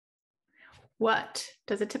What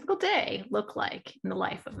does a typical day look like in the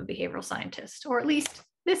life of a behavioral scientist, or at least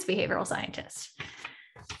this behavioral scientist?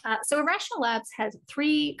 So Irrational Labs has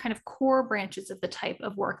three kind of core branches of the type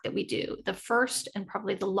of work that we do. The first and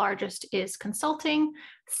probably the largest is consulting,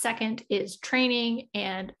 second is training,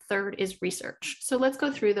 and third is research. So let's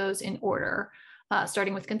go through those in order,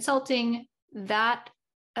 starting with consulting. That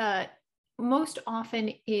most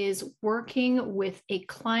often is working with a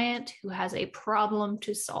client who has a problem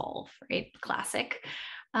to solve, right? Classic.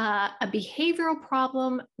 A behavioral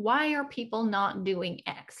problem. Why are people not doing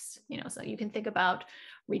X? So you can think about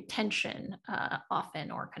retention often,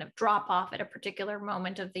 or kind of drop off at a particular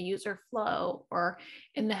moment of the user flow, or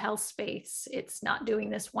in the health space, it's not doing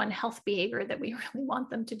this one health behavior that we really want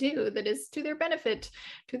them to do, that is to their benefit,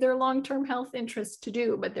 to their long-term health interests to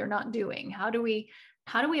do, but they're not doing. How do we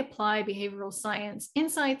apply behavioral science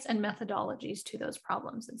insights and methodologies to those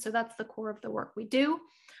problems? And so that's the core of the work we do.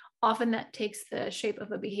 Often that takes the shape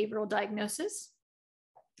of a behavioral diagnosis,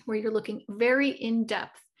 where you're looking very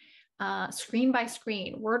in-depth, screen by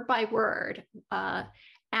screen, word by word,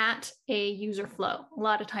 at a user flow. A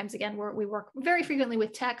lot of times, again, we work very frequently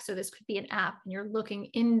with tech, so this could be an app, and you're looking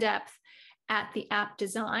in-depth at the app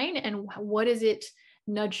design and what is it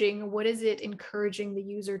nudging, what is it encouraging the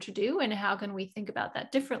user to do, and how can we think about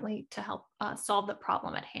that differently to help solve the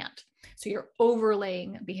problem at hand. So you're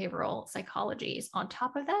overlaying behavioral psychologies on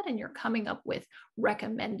top of that, and you're coming up with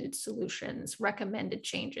recommended solutions, recommended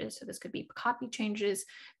changes. So this could be copy changes,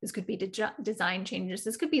 this could be design changes,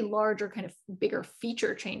 this could be larger, kind of bigger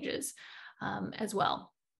feature changes as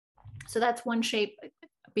well. So that's one shape,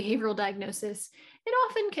 behavioral diagnosis. It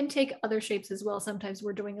often can take other shapes as well. Sometimes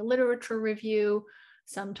we're doing a literature review.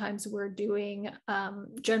 Sometimes we're doing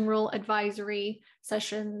general advisory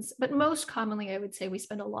sessions, but most commonly, I would say we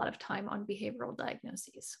spend a lot of time on behavioral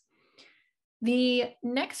diagnoses. The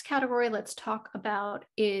next category let's talk about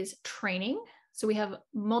is training. So we have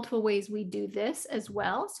multiple ways we do this as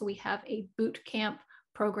well. So we have a boot camp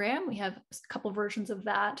program. We have a couple versions of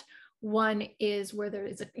that. One is where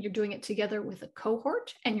you're doing it together with a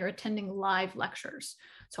cohort and you're attending live lectures.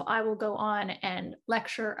 So I will go on and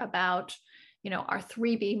lecture about our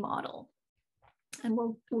 3B model. And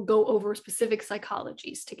we'll go over specific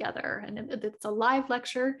psychologies together. And it's a live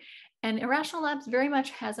lecture. And Irrational Labs very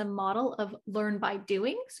much has a model of learn by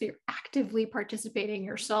doing. So you're actively participating,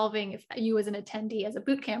 you're solving. If you as an attendee, as a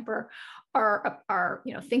boot camper, are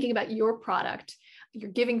thinking about your product,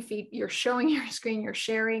 you're giving feedback, you're showing your screen, you're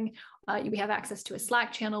sharing. We have access to a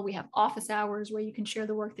Slack channel. We have office hours where you can share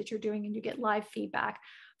the work that you're doing, and you get live feedback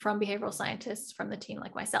from behavioral scientists from the team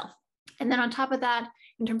like myself. And then on top of that,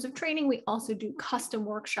 in terms of training, we also do custom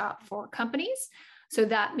workshop for companies. So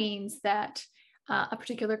that means that a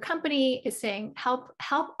particular company is saying, help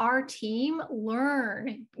our team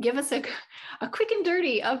learn, give us a quick and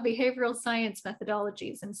dirty of behavioral science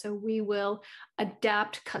methodologies. And so we will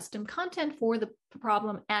adapt custom content for the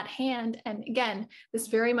problem at hand. And again, this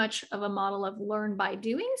very much of a model of learn by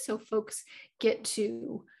doing. So folks get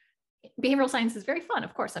to behavioral science is very fun.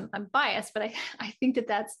 Of course, I'm biased, but I think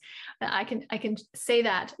I can say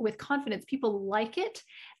that with confidence. People like it.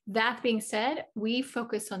 That being said, we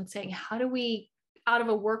focus on saying, how do we, out of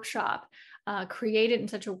a workshop, create it in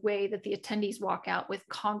such a way that the attendees walk out with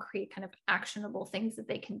concrete, kind of actionable things that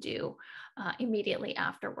they can do immediately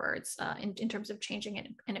afterwards in terms of changing it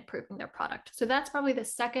and improving their product. So that's probably the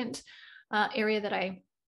second area that I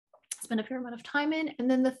spend a fair amount of time in. And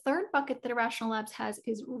then the third bucket that Irrational Labs has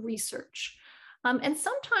is research. And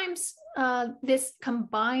sometimes this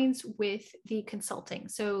combines with the consulting.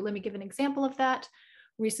 So let me give an example of that.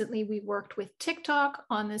 Recently, we worked with TikTok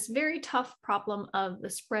on this very tough problem of the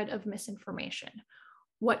spread of misinformation.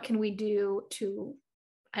 What can we do to,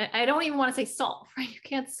 I don't even want to say solve, right? You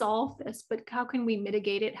can't solve this, but how can we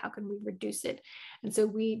mitigate it? How can we reduce it? And so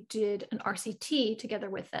we did an RCT together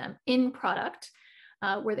with them in product,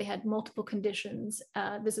 where they had multiple conditions.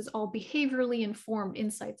 This is all behaviorally informed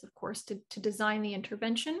insights, of course, to design the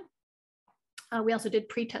intervention. We also did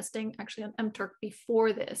pre-testing actually on mTurk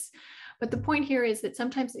before this. But the point here is that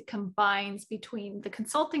sometimes it combines between the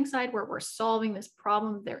consulting side, where we're solving this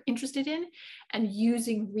problem they're interested in, and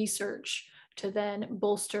using research to then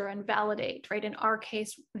bolster and validate, right? In our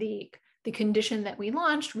case, the condition that we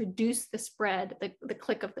launched reduced the spread, the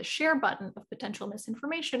click of the share button of potential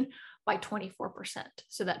misinformation by 24%.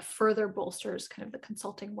 So that further bolsters kind of the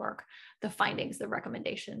consulting work, the findings, the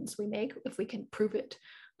recommendations we make if we can prove it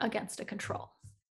against a control.